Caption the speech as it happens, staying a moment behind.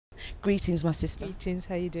Greetings, my sister. Greetings,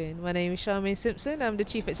 how you doing? My name is Charmaine Simpson. I'm the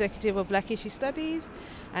Chief Executive of Black History Studies,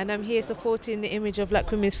 and I'm here supporting the Image of Black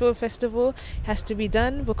Women's Film Festival. It has to be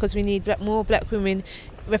done because we need more black women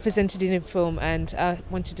represented in film, and I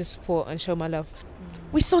wanted to support and show my love.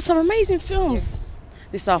 We saw some amazing films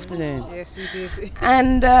this afternoon. Yes, we did.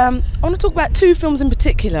 And I want to talk about two films in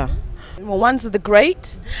particular. Well, one's The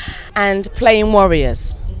Great and Playing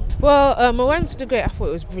Warriors. Well, One's the Great, I thought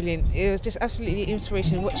it was brilliant. It was just absolutely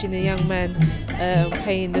inspirational watching the young man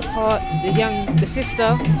playing the part. The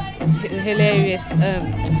sister was hilarious.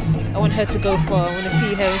 I want her to go far. I want to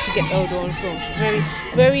see her when she gets older on film. She's very,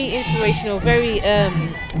 very inspirational, very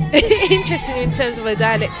interesting in terms of her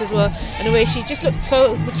dialect as well, and the way she just looked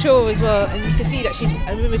so mature as well. And you can see that she's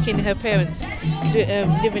mimicking her parents,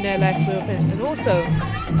 living her life with her parents, and also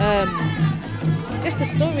just the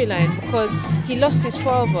storyline, because he lost his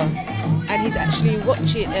father and he's actually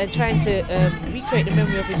watching and trying to recreate the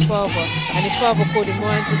memory of his father, and his father called him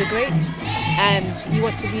One's the Great, and he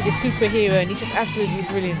wants to be the superhero, and he's just absolutely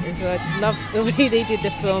brilliant as well. I just love the way they did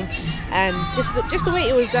the film, and just the way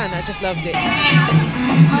it was done. I just loved it.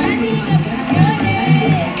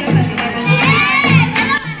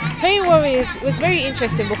 Playing Warriors was very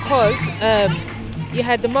interesting because you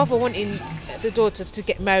had the mother wanting the daughters to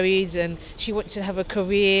get married, and she wanted to have a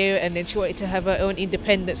career, and then she wanted to have her own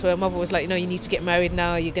independence, where her mother was like, no, you need to get married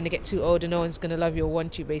now, you're going to get too old and no one's going to love you or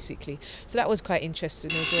want you, basically. So that was quite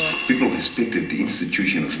interesting as well. People respected the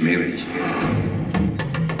institution of marriage.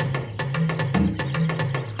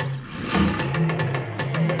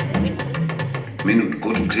 Men would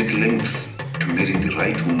go to great lengths to marry the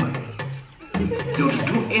right woman. They would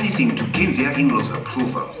do anything to gain their in-laws'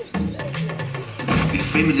 approval. The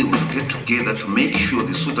family would get together to make sure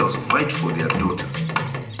the suitor was right for their daughter.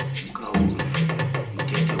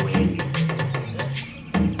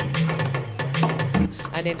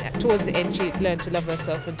 And then towards the end, she learned to love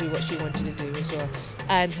herself and do what she wanted to do as well.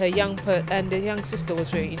 And the young sister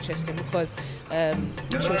was very interesting because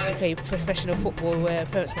she wanted to play professional football, where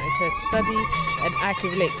her parents wanted her to study, and I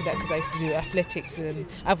can relate to that because I used to do athletics and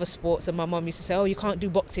other sports, and my mum used to say, oh, you can't do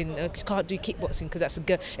boxing, you can't do kickboxing because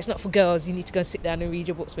it's not for girls, you need to go and sit down and read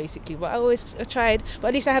your books, basically. But I tried, but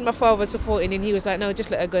at least I had my father supporting, and he was like, no,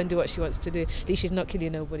 just let her go and do what she wants to do, at least she's not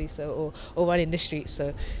killing nobody, so or running the streets,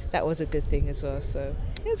 so that was a good thing as well. So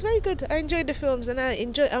it was very good. I enjoyed the films, and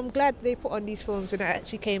I'm glad they put on these films, and I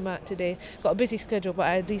actually came out today. Got a busy schedule, but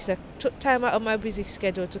at least I took time out of my busy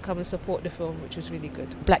schedule to come and support the film, which was really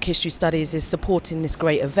good. Black History Studies is supporting this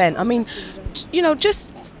great event. I mean,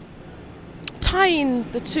 just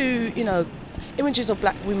tying the two, Images of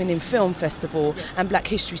Black Women in Film Festival and Black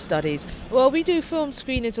History Studies. Well, we do film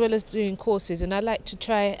screen as well as doing courses, and I like to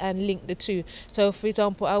try and link the two. So, for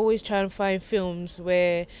example, I always try and find films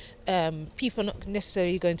where people are not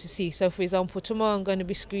necessarily going to see. So, for example, tomorrow I'm going to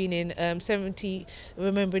be screening 70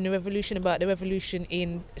 Remembering the Revolution, about the revolution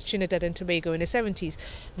in Trinidad and Tobago in the 70s.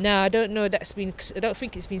 Now, I don't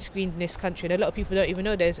think it's been screened in this country, and a lot of people don't even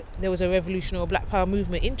know there was a revolution or Black Power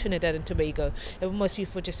movement in Trinidad and Tobago. And most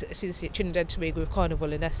people just associate Trinidad and Tobago with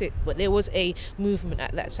Carnival, and that's it. But there was a movement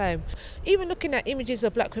at that time. Even looking at images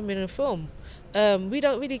of black women in film, we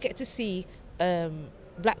don't really get to see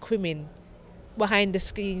black women behind the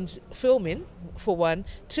screens filming, for one.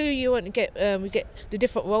 Two, you want to get we get the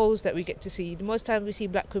different roles that we get to see. The most time we see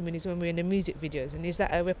black women is when we're in the music videos, and is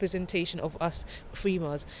that a representation of us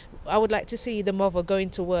females? I would like to see the mother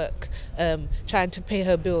going to work, trying to pay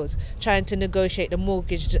her bills, trying to negotiate the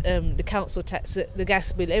mortgage, the council tax, the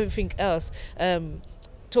gas bill, everything else.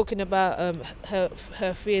 Talking about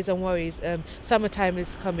her fears and worries. Summertime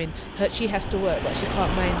is coming. She has to work, but she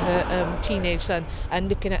can't mind her teenage son. And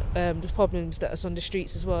looking at the problems that are on the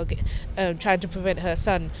streets as well, trying to prevent her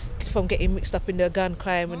son from getting mixed up in the gun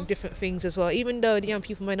crime and different things as well. Even though the young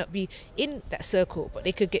people might not be in that circle, but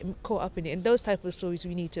they could get caught up in it. And those type of stories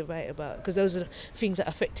we need to write about, because those are things that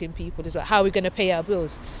are affecting people as well. How are we going to pay our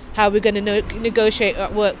bills? How are we going to negotiate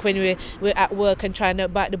at work when we're at work and trying to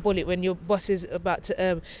bite the bullet when your boss is about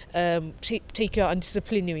to take you out on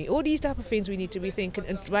disciplinary? All these type of things we need to be thinking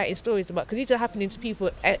and writing stories about, because these are happening to people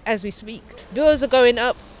as we speak. Bills are going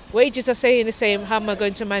up, wages are staying the same. How am I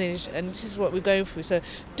going to manage? And this is what we're going through. So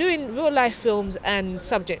doing real life films and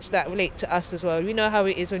subjects that relate to us as well. We know how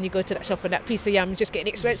it is when you go to that shop and that piece of yam is just getting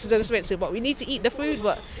expensive, but we need to eat the food,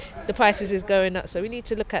 but the prices is going up. So we need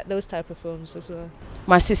to look at those type of films as well.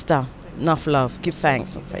 My sister, enough love, give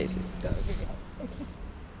thanks and praises.